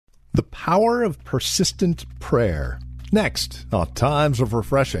The power of persistent prayer. Next, on Times of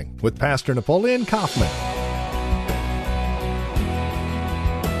Refreshing with Pastor Napoleon Kaufman.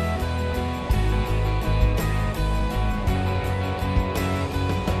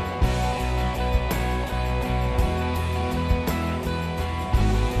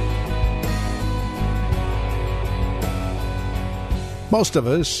 Most of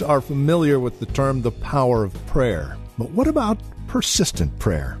us are familiar with the term the power of prayer. But what about persistent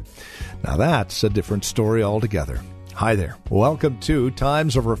prayer? Now that's a different story altogether. Hi there. Welcome to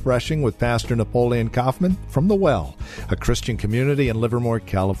Times of Refreshing with Pastor Napoleon Kaufman from The Well, a Christian community in Livermore,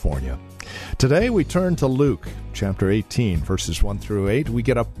 California. Today we turn to Luke chapter 18, verses 1 through 8. We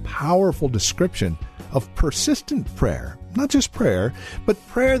get a powerful description of persistent prayer. Not just prayer, but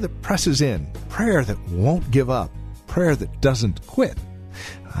prayer that presses in, prayer that won't give up, prayer that doesn't quit.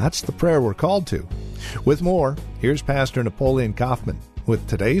 That's the prayer we're called to. With more, here's Pastor Napoleon Kaufman with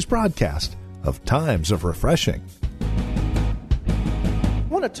today's broadcast of Times of Refreshing. I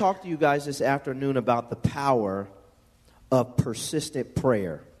want to talk to you guys this afternoon about the power of persistent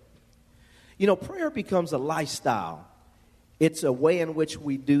prayer. You know, prayer becomes a lifestyle. It's a way in which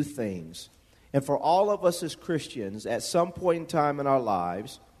we do things. And for all of us as Christians, at some point in time in our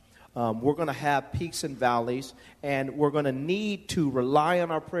lives, we're going to have peaks and valleys, and we're going to need to rely on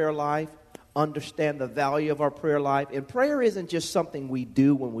our prayer life, understand the value of our prayer life. And prayer isn't just something we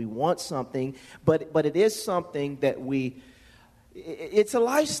do when we want something, but it is something that it's a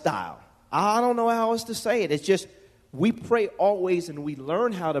lifestyle. I don't know how else to say it. It's just we pray always and we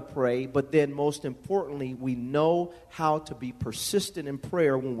learn how to pray, but then most importantly, we know how to be persistent in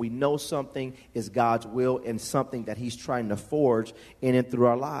prayer when we know something is God's will and something that He's trying to forge in and through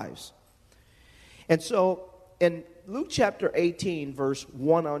our lives. And so in Luke chapter 18, verse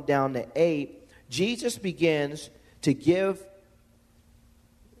 1 on down to 8, Jesus begins to give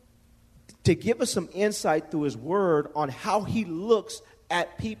us some insight through His Word on how He looks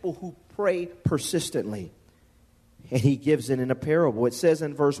at people who pray persistently. And He gives it in a parable. It says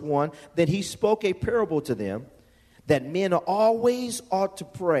in verse 1, that He spoke a parable to them that men always ought to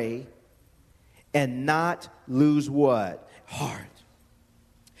pray and not lose what? Heart.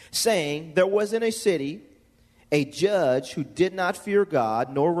 Saying, there was in a city a judge who did not fear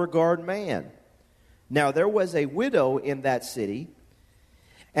God nor regard man. Now there was a widow in that city,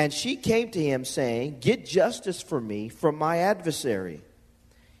 and she came to him saying, get justice for me from my adversary.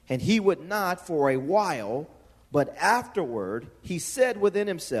 And he would not for a while, but afterward he said within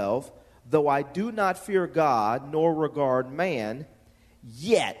himself, though I do not fear God nor regard man,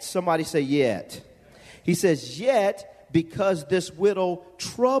 yet, somebody say yet. He says, yet, because this widow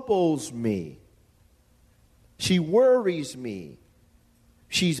troubles me. She worries me.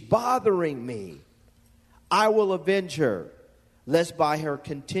 She's bothering me. I will avenge her, lest by her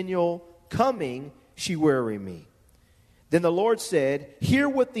continual coming she weary me. Then the Lord said, hear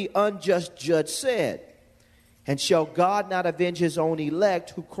what the unjust judge said. And shall God not avenge His own elect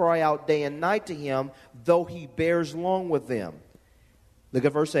who cry out day and night to Him, though He bears long with them? Look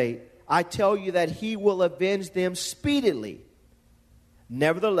at verse 8. I tell you that He will avenge them speedily.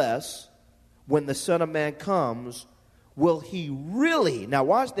 Nevertheless, when the Son of Man comes, will He really, now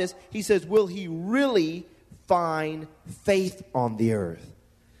watch this, He says, will He really find faith on the earth?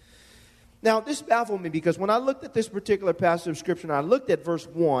 Now, this baffled me because when I looked at this particular passage of Scripture and I looked at verse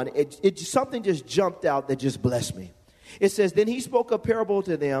 1, something just jumped out that just blessed me. It says, then He spoke a parable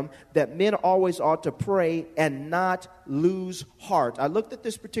to them that men always ought to pray and not lose heart. I looked at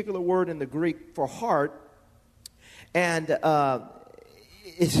this particular word in the Greek for heart, and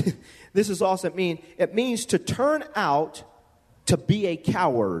this is awesome. It means to turn out to be a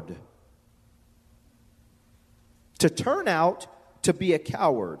coward. To turn out to be a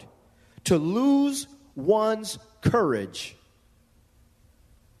coward. To lose one's courage.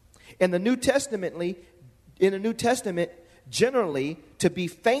 In the New Testament, generally, to be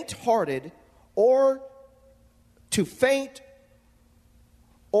faint-hearted or to faint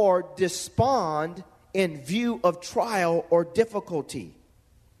or despond in view of trial or difficulty.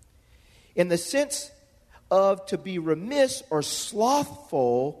 In the sense of to be remiss or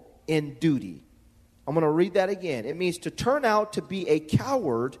slothful in duty. I'm going to read that again. It means to turn out to be a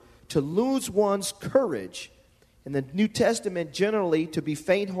coward, to lose one's courage. In the New Testament, generally, to be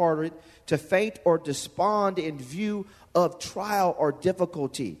faint-hearted, to faint or despond in view of trial or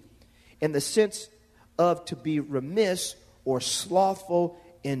difficulty. In the sense of to be remiss or slothful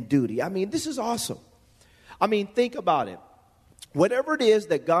in duty. I mean, this is awesome. I mean, think about it. Whatever it is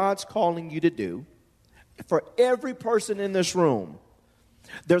that God's calling you to do, for every person in this room,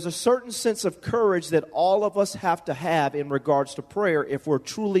 There's a certain sense of courage that all of us have to have in regards to prayer if we're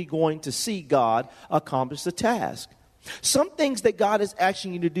truly going to see God accomplish the task. Some things that God is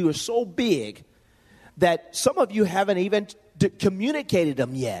asking you to do are so big that some of you haven't even communicated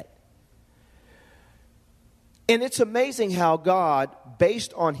them yet. And it's amazing how God,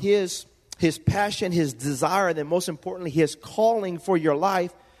 based on His passion, His desire, and then most importantly, His calling for your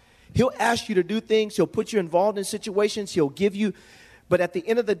life, He'll ask you to do things. He'll put you involved in situations. He'll give you. But at the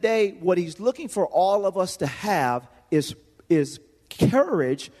end of the day, what He's looking for all of us to have is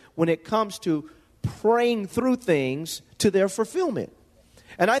courage when it comes to praying through things to their fulfillment.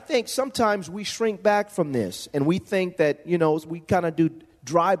 And I think sometimes we shrink back from this, and we think that, we kind of do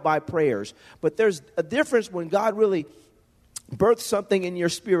drive-by prayers. But there's a difference when God really births something in your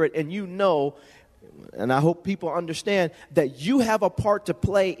spirit, and and I hope people understand that you have a part to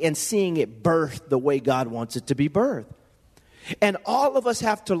play in seeing it birthed the way God wants it to be birthed. And all of us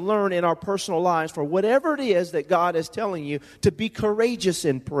have to learn in our personal lives, for whatever it is that God is telling you, to be courageous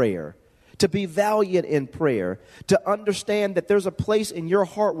in prayer, to be valiant in prayer, to understand that there's a place in your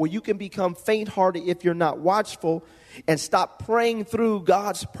heart where you can become faint-hearted if you're not watchful and stop praying through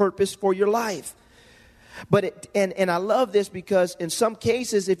God's purpose for your life. But I love this because in some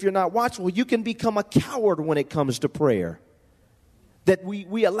cases, if you're not watchful, you can become a coward when it comes to prayer. That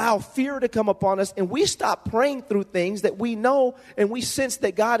we allow fear to come upon us, and we stop praying through things that we know and we sense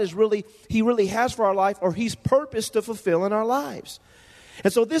that God He really has for our life, or He's purposed to fulfill in our lives.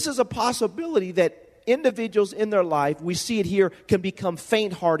 And so this is a possibility that individuals in their life, we see it here, can become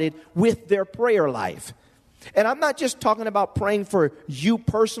faint-hearted with their prayer life. And I'm not just talking about praying for you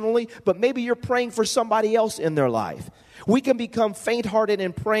personally, but maybe you're praying for somebody else in their life. We can become faint-hearted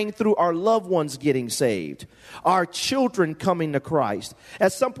in praying through our loved ones getting saved, our children coming to Christ.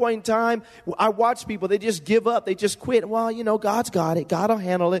 At some point in time, I watch people, they just give up, they just quit. Well, God's got it, God will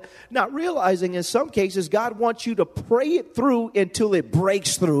handle it. Not realizing in some cases, God wants you to pray it through until it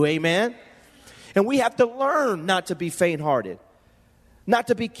breaks through, amen? And we have to learn not to be faint-hearted, not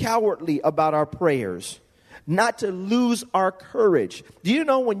to be cowardly about our prayers, not to lose our courage. Do you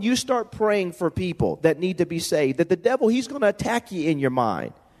know when you start praying for people that need to be saved, that the devil, he's going to attack you in your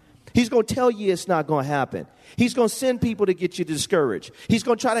mind. He's going to tell you it's not going to happen. He's going to send people to get you discouraged. He's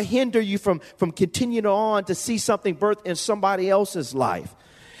going to try to hinder you from continuing on to see something birth in somebody else's life.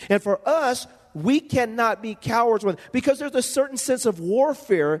 And for us, we cannot be cowards because there's a certain sense of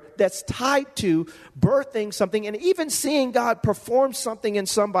warfare that's tied to birthing something and even seeing God perform something in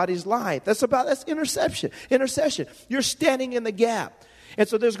somebody's life. That's intercession. You're standing in the gap. And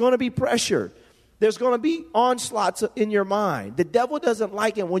so there's going to be pressure. There's going to be onslaughts in your mind. The devil doesn't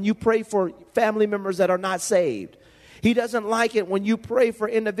like it when you pray for family members that are not saved. He doesn't like it when you pray for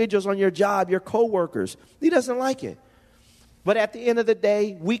individuals on your job, your coworkers. He doesn't like it. But at the end of the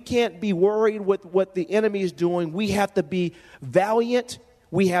day, we can't be worried with what the enemy is doing. We have to be valiant.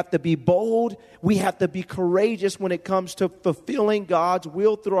 We have to be bold. We have to be courageous when it comes to fulfilling God's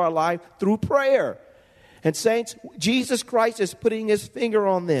will through our life through prayer. And saints, Jesus Christ is putting His finger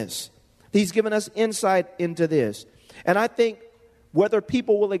on this. He's given us insight into this. And I think whether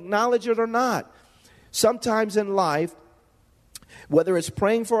people will acknowledge it or not, sometimes in life, whether it's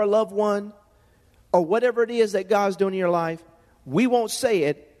praying for a loved one or whatever it is that God's doing in your life, we won't say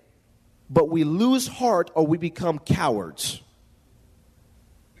it, but we lose heart or we become cowards.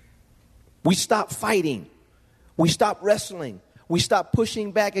 We stop fighting. We stop wrestling. We stop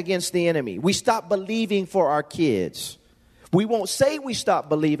pushing back against the enemy. We stop believing for our kids. We won't say we stop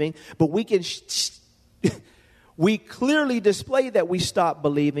believing, but we can we clearly display that we stop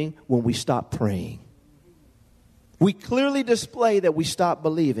believing when we stop praying. We clearly display that we stop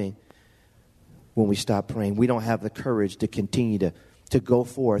believing when we stop praying. We don't have the courage to continue to go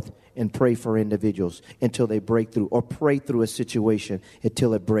forth and pray for individuals until they break through, or pray through a situation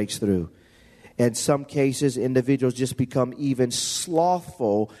until it breaks through. In some cases, individuals just become even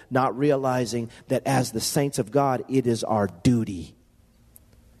slothful, not realizing that as the saints of God, it is our duty.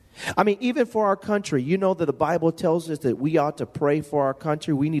 I mean, even for our country, you know that the Bible tells us that we ought to pray for our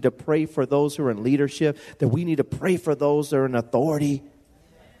country. We need to pray for those who are in leadership, that we need to pray for those that are in authority.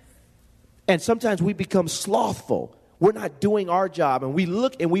 And sometimes we become slothful. We're not doing our job, and we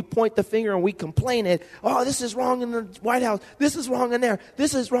look and we point the finger and we complain at, oh, this is wrong in the White House. This is wrong in there.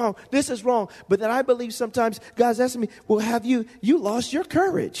 This is wrong. This is wrong. But then I believe sometimes God's asking me, well, have you lost your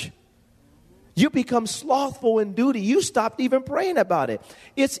courage? You become slothful in duty. You stopped even praying about it.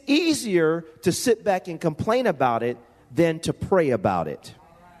 It's easier to sit back and complain about it than to pray about it.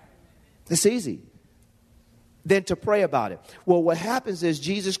 It's easy. Than to pray about it. Well, what happens is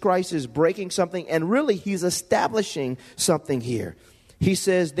Jesus Christ is breaking something, and really He's establishing something here. He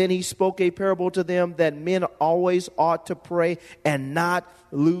says, then he spoke a parable to them that men always ought to pray and not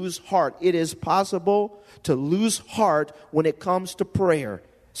lose heart. It is possible to lose heart when it comes to prayer.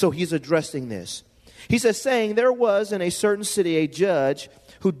 So he's addressing this. He says, saying, there was in a certain city a judge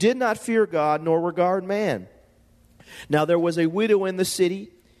who did not fear God nor regard man. Now there was a widow in the city,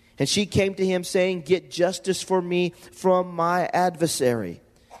 and she came to him saying, get justice for me from my adversary.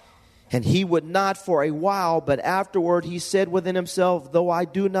 And he would not for a while, but afterward he said within himself, though I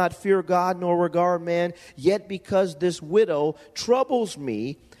do not fear God nor regard man, yet because this widow troubles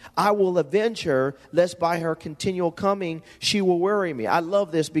me, I will avenge her, lest by her continual coming she will weary me. I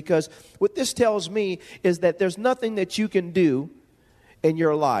love this because what this tells me is that there's nothing that you can do in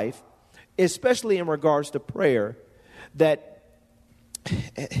your life, especially in regards to prayer, that,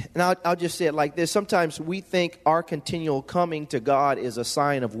 and I'll just say it like this. Sometimes we think our continual coming to God is a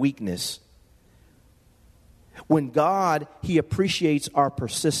sign of weakness. When God, He appreciates our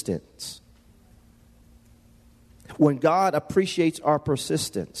persistence. When God appreciates our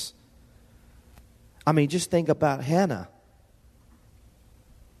persistence. I mean, just think about Hannah.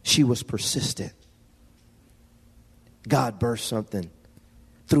 She was persistent. God birthed something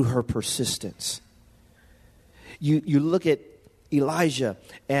through her persistence. You look at Elijah,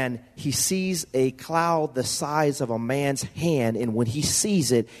 and he sees a cloud the size of a man's hand, and when he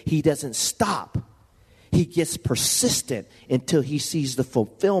sees it, he doesn't stop. He gets persistent until he sees the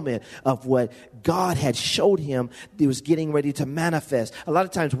fulfillment of what God had showed him that was getting ready to manifest. A lot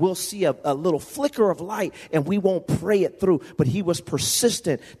of times we'll see a little flicker of light and we won't pray it through, but he was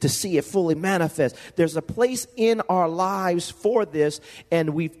persistent to see it fully manifest. There's a place in our lives for this,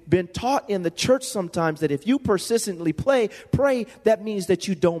 and we've been taught in the church sometimes that if you persistently pray, that means that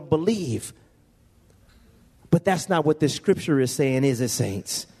you don't believe. But that's not what this scripture is saying, is it,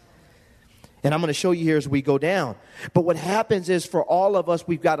 saints? And I'm going to show you here as we go down. But what happens is for all of us,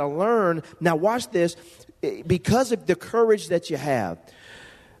 we've got to learn. Now watch this. Because of the courage that you have,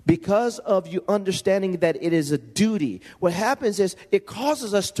 because of you understanding that it is a duty, what happens is it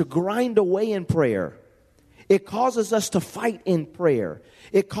causes us to grind away in prayer. It causes us to fight in prayer.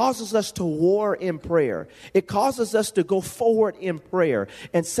 It causes us to war in prayer. It causes us to go forward in prayer.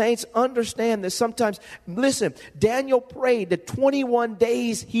 And saints, understand that sometimes, listen, Daniel prayed the 21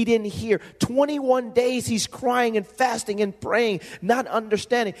 days he didn't hear. 21 days he's crying and fasting and praying, not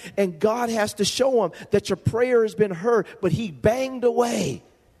understanding. And God has to show him that your prayer has been heard, but he banged away.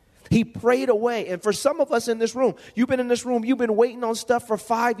 He prayed away. And for some of us in this room, you've been in this room, you've been waiting on stuff for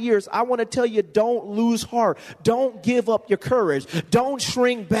 5 years. I want to tell you, don't lose heart. Don't give up your courage. Don't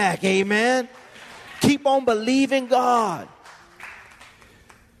shrink back. Amen. Keep on believing God.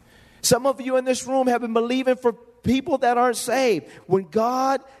 Some of you in this room have been believing for people that aren't saved. When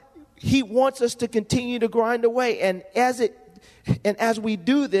God, He wants us to continue to grind away. And as we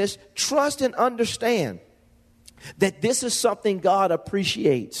do this, trust and understand that this is something God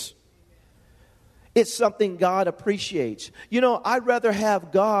appreciates. It's something God appreciates. You know, I'd rather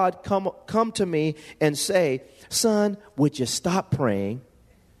have God come to me and say, son, would you stop praying?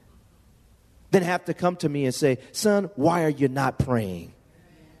 Than have to come to me and say, son, why are you not praying?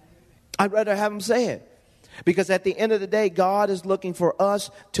 I'd rather have him say it. Because at the end of the day, God is looking for us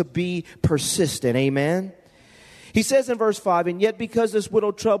to be persistent. Amen. He says in verse 5, and yet because this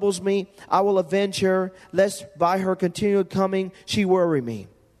widow troubles me, I will avenge her, lest by her continued coming she worry me.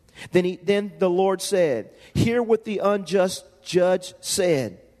 Then the Lord said, hear what the unjust judge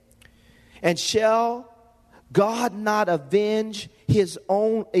said. And shall God not avenge his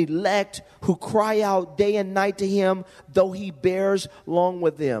own elect who cry out day and night to him, though he bears long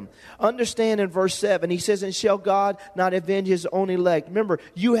with them? Understand in verse 7, he says, and shall God not avenge his own elect? Remember,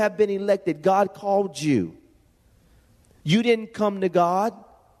 you have been elected. God called you. You didn't come to God.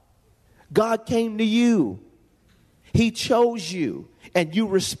 God came to you. He chose you, and you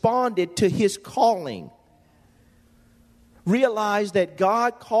responded to his calling. Realize that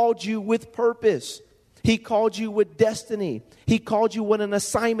God called you with purpose. He called you with destiny. He called you with an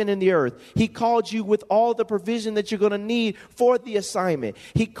assignment in the earth. He called you with all the provision that you're going to need for the assignment.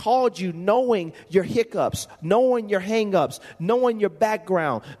 He called you knowing your hiccups, knowing your hang-ups, knowing your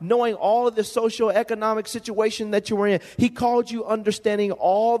background, knowing all of the socio-economic situation that you were in. He called you understanding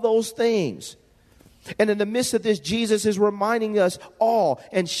all those things. And in the midst of this, Jesus is reminding us all,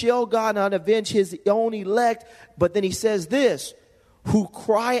 and shall God not avenge his own elect? But then he says this, who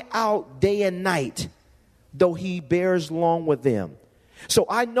cry out day and night, though he bears long with them. So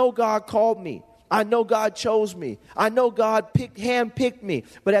I know God called me. I know God chose me. I know God handpicked me.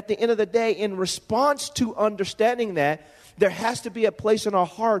 But at the end of the day, in response to understanding that, there has to be a place in our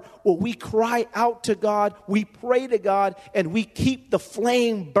heart where we cry out to God, we pray to God, and we keep the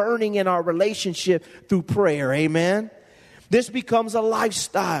flame burning in our relationship through prayer. Amen? This becomes a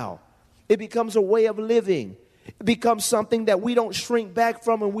lifestyle. It becomes a way of living. It becomes something that we don't shrink back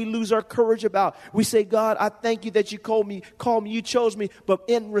from and we lose our courage about. We say, God, I thank you that you called me, you chose me. But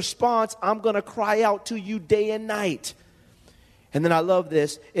in response, I'm going to cry out to you day and night. And then I love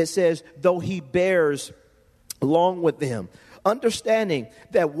this. It says, though he bears along with them. Understanding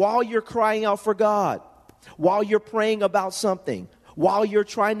that while you're crying out for God, while you're praying about something, while you're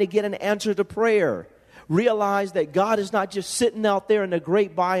trying to get an answer to prayer, realize that God is not just sitting out there in the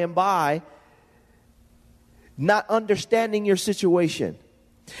great by and by, not understanding your situation.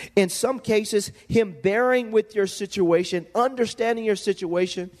 In some cases, him bearing with your situation, understanding your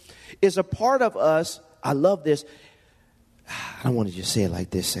situation, is a part of us. I love this. I don't want to just say it like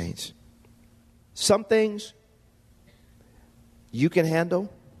this, saints. Some things you can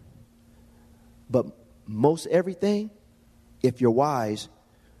handle, but most everything, if you're wise,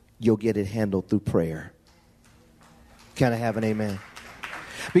 you'll get it handled through prayer. Can I have an amen?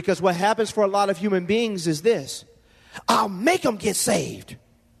 Because what happens for a lot of human beings is this: I'll make them get saved.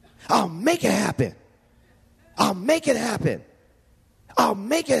 I'll make it happen. I'll make it happen. I'll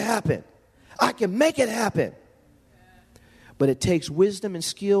make it happen. I can make it happen. But it takes wisdom and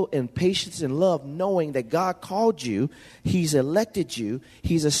skill and patience and love, knowing that God called you, he's elected you,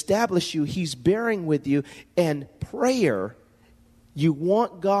 he's established you, he's bearing with you. And prayer, you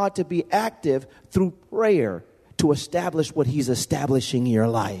want God to be active through prayer to establish what he's establishing in your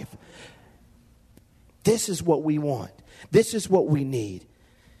life. This is what we want. This is what we need.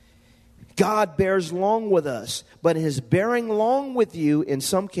 God bears long with us, but his bearing long with you in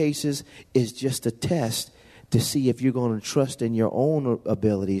some cases is just a test to see if you're going to trust in your own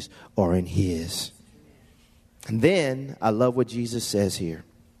abilities or in his. And then, I love what Jesus says here.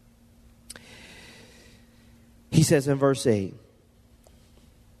 He says in verse 8,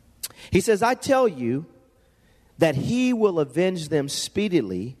 he says, I tell you that he will avenge them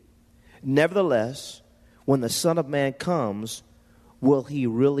speedily. Nevertheless, when the Son of Man comes, will he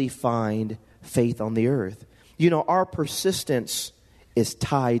really find faith on the earth? You know, our persistence is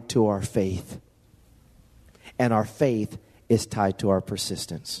tied to our faith. And our faith is tied to our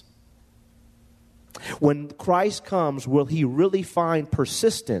persistence. When Christ comes, will he really find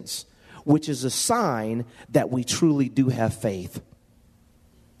persistence, which is a sign that we truly do have faith?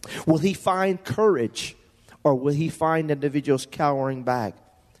 Will he find courage, or will he find individuals cowering back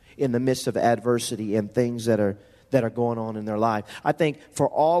in the midst of adversity and things that are going on in their life? I think for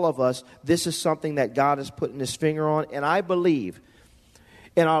all of us, this is something that God is putting his finger on, and I believe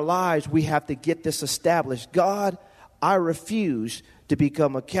in our lives, we have to get this established. God, I refuse to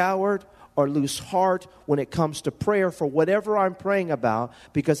become a coward or lose heart when it comes to prayer for whatever I'm praying about,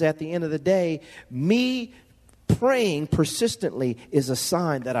 because at the end of the day, me praying persistently is a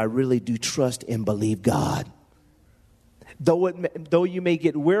sign that I really do trust and believe God. Though you may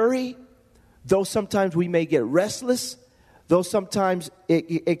get weary, though sometimes we may get restless, though sometimes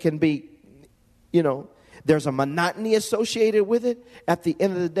it can be, there's a monotony associated with it. At the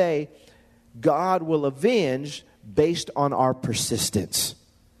end of the day, God will avenge based on our persistence.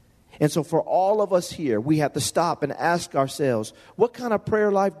 And so for all of us here, we have to stop and ask ourselves, what kind of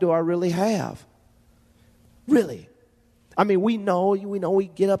prayer life do I really have? Really? I mean, we know we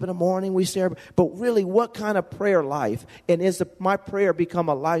get up in the morning, we say, but really, what kind of prayer life? And is my prayer become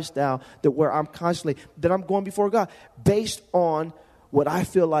a lifestyle that I'm going before God based on what I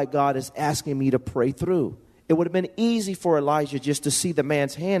feel like God is asking me to pray through? It would have been easy for Elijah just to see the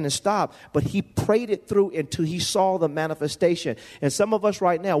man's hand and stop, but he prayed it through until he saw the manifestation. And some of us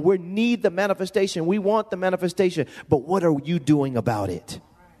right now, we need the manifestation. We want the manifestation, but what are you doing about it?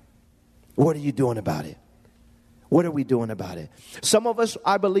 What are you doing about it? What are we doing about it? Some of us,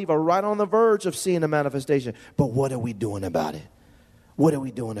 I believe, are right on the verge of seeing the manifestation, but what are we doing about it? What are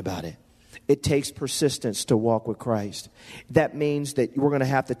we doing about it? It takes persistence to walk with Christ. That means that we're going to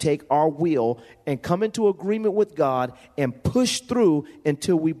have to take our will and come into agreement with God and push through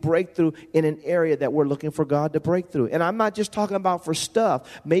until we break through in an area that we're looking for God to break through. And I'm not just talking about for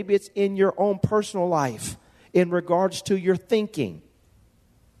stuff. Maybe it's in your own personal life, in regards to your thinking,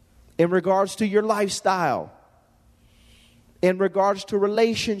 in regards to your lifestyle, in regards to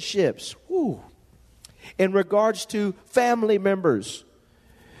relationships, in regards to family members,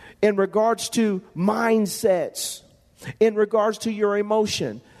 in regards to mindsets, in regards to your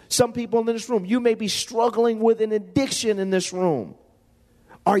emotion. Some people in this room, you may be struggling with an addiction in this room.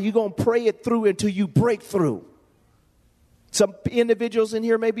 Are you going to pray it through until you break through? Some individuals in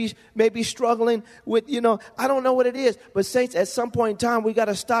here may be struggling with, I don't know what it is. But saints, at some point in time, we got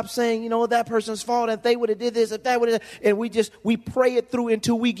to stop saying, that person's fault. If they would have did this, if that would have, and we pray it through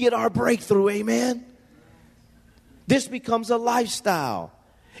until we get our breakthrough. Amen. This becomes a lifestyle.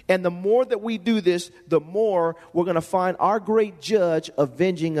 And the more that we do this, the more we're going to find our great judge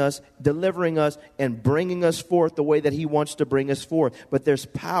avenging us, delivering us, and bringing us forth the way that he wants to bring us forth. But there's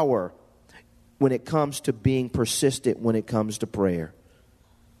power when it comes to being persistent, when it comes to prayer.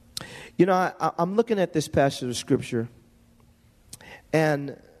 I'm looking at this passage of Scripture,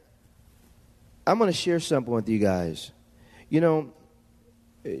 and I'm going to share something with you guys.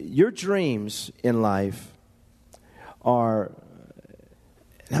 Your dreams in life are,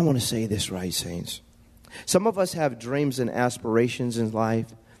 and I want to say this right, saints. Some of us have dreams and aspirations in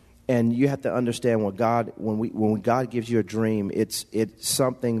life, and you have to understand when God gives you a dream, it's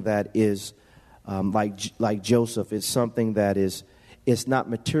something that is like Joseph. It's something that it's not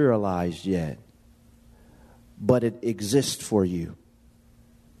materialized yet, but it exists for you.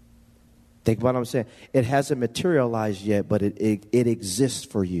 Think about what I'm saying. It hasn't materialized yet, but it exists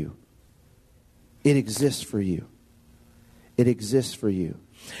for you. It exists for you. It exists for you.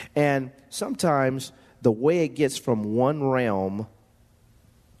 And sometimes the way it gets from one realm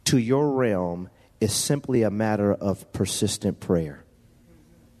to your realm is simply a matter of persistent prayer.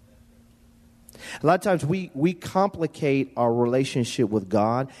 A lot of times we complicate our relationship with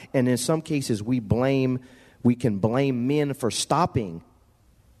God, and in some cases we can blame men for stopping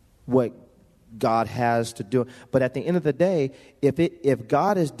what God has to do. But at the end of the day, if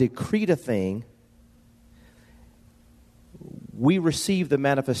God has decreed a thing, we receive the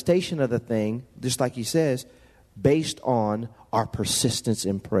manifestation of the thing, just like he says, based on our persistence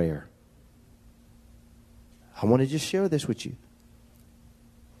in prayer. I want to just share this with you.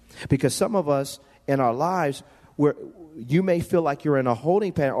 Because some of us in our lives, where you may feel like you're in a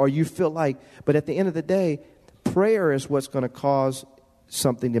holding pattern, or you feel like, but at the end of the day, prayer is what's going to cause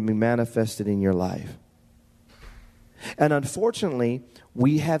something to be manifested in your life. And unfortunately,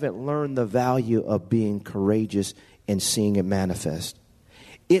 we haven't learned the value of being courageous and seeing it manifest.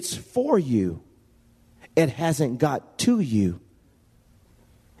 It's for you. It hasn't got to you.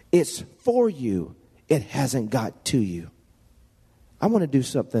 It's for you. It hasn't got to you. I want to do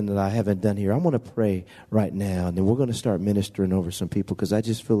something that I haven't done here. I want to pray right now, and then we're going to start ministering over some people because I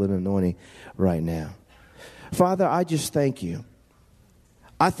just feel an anointing right now. Father, I just thank you.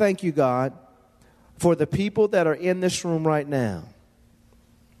 I thank you, God, for the people that are in this room right now.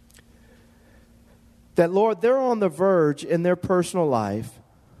 That, Lord, they're on the verge in their personal life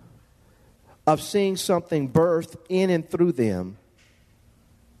of seeing something birthed in and through them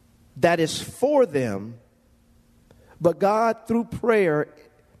that is for them. But God, through prayer,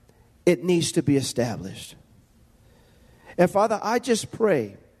 it needs to be established. And Father, I just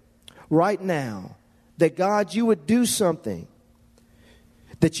pray right now that God, you would do something.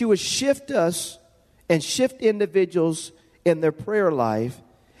 That you would shift us and shift individuals in their prayer life,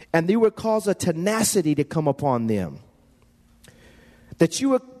 and you would cause a tenacity to come upon them. That you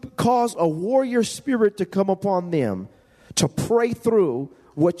would cause a warrior spirit to come upon them to pray through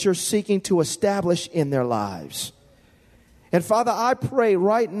what you're seeking to establish in their lives. And Father, I pray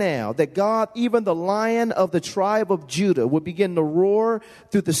right now that God, even the Lion of the tribe of Judah, would begin to roar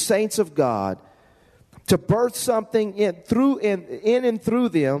through the saints of God to birth something in and through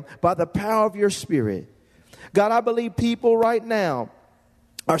them by the power of your Spirit. God, I believe people right now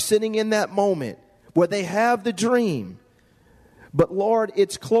are sitting in that moment where they have the dream, but Lord,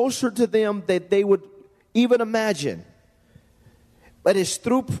 it's closer to them than they would even imagine. But it's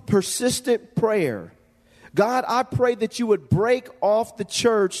through persistent prayer. God, I pray that you would break off the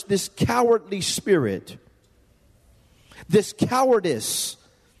church this cowardly spirit, this cowardice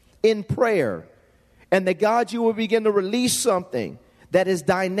in prayer, and that, God, you will begin to release something that is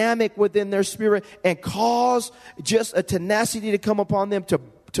dynamic within their spirit and cause just a tenacity to come upon them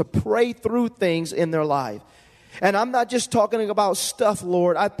to pray through things in their life. And I'm not just talking about stuff,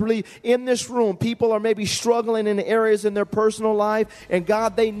 Lord. I believe in this room, people are maybe struggling in areas in their personal life, and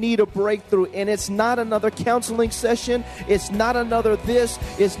God, they need a breakthrough. And it's not another counseling session. It's not another this.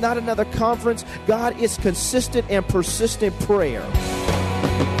 It's not another conference. God, it's consistent and persistent prayer.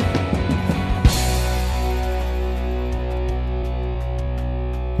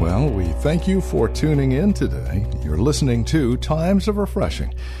 Well, we thank you for tuning in today. You're listening to Times of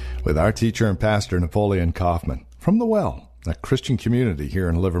Refreshing with our teacher and pastor, Napoleon Kaufman, from The Well, a Christian community here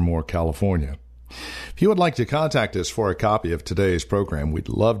in Livermore, California. If you would like to contact us for a copy of today's program, we'd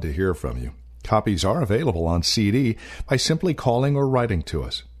love to hear from you. Copies are available on CD by simply calling or writing to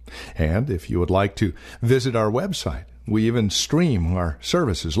us. And if you would like to visit our website, we even stream our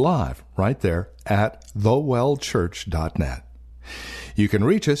services live right there at thewellchurch.net. You can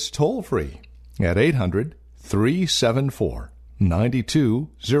reach us toll-free at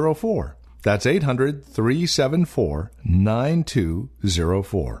 800-374-9204. That's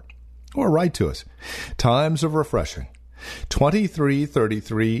 800-374-9204. Or write to us. Times of Refreshing,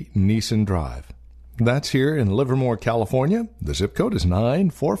 2333 Neeson Drive. That's here in Livermore, California. The zip code is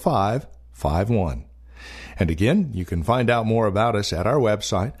 94551. And again, you can find out more about us at our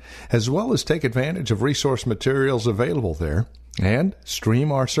website, as well as take advantage of resource materials available there, and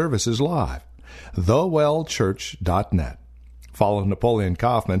stream our services live. thewellchurch.net. Follow Napoleon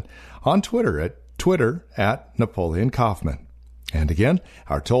Kaufman on Twitter at Napoleon Kaufman. And again,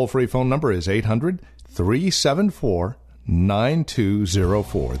 our toll-free phone number is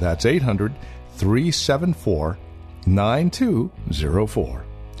 800-374-9204. That's 800-374-9204.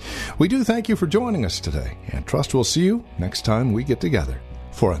 We do thank you for joining us today, and trust we'll see you next time we get together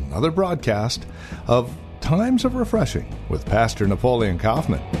for another broadcast of Times of Refreshing with Pastor Napoleon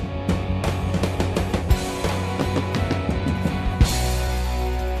Kaufman.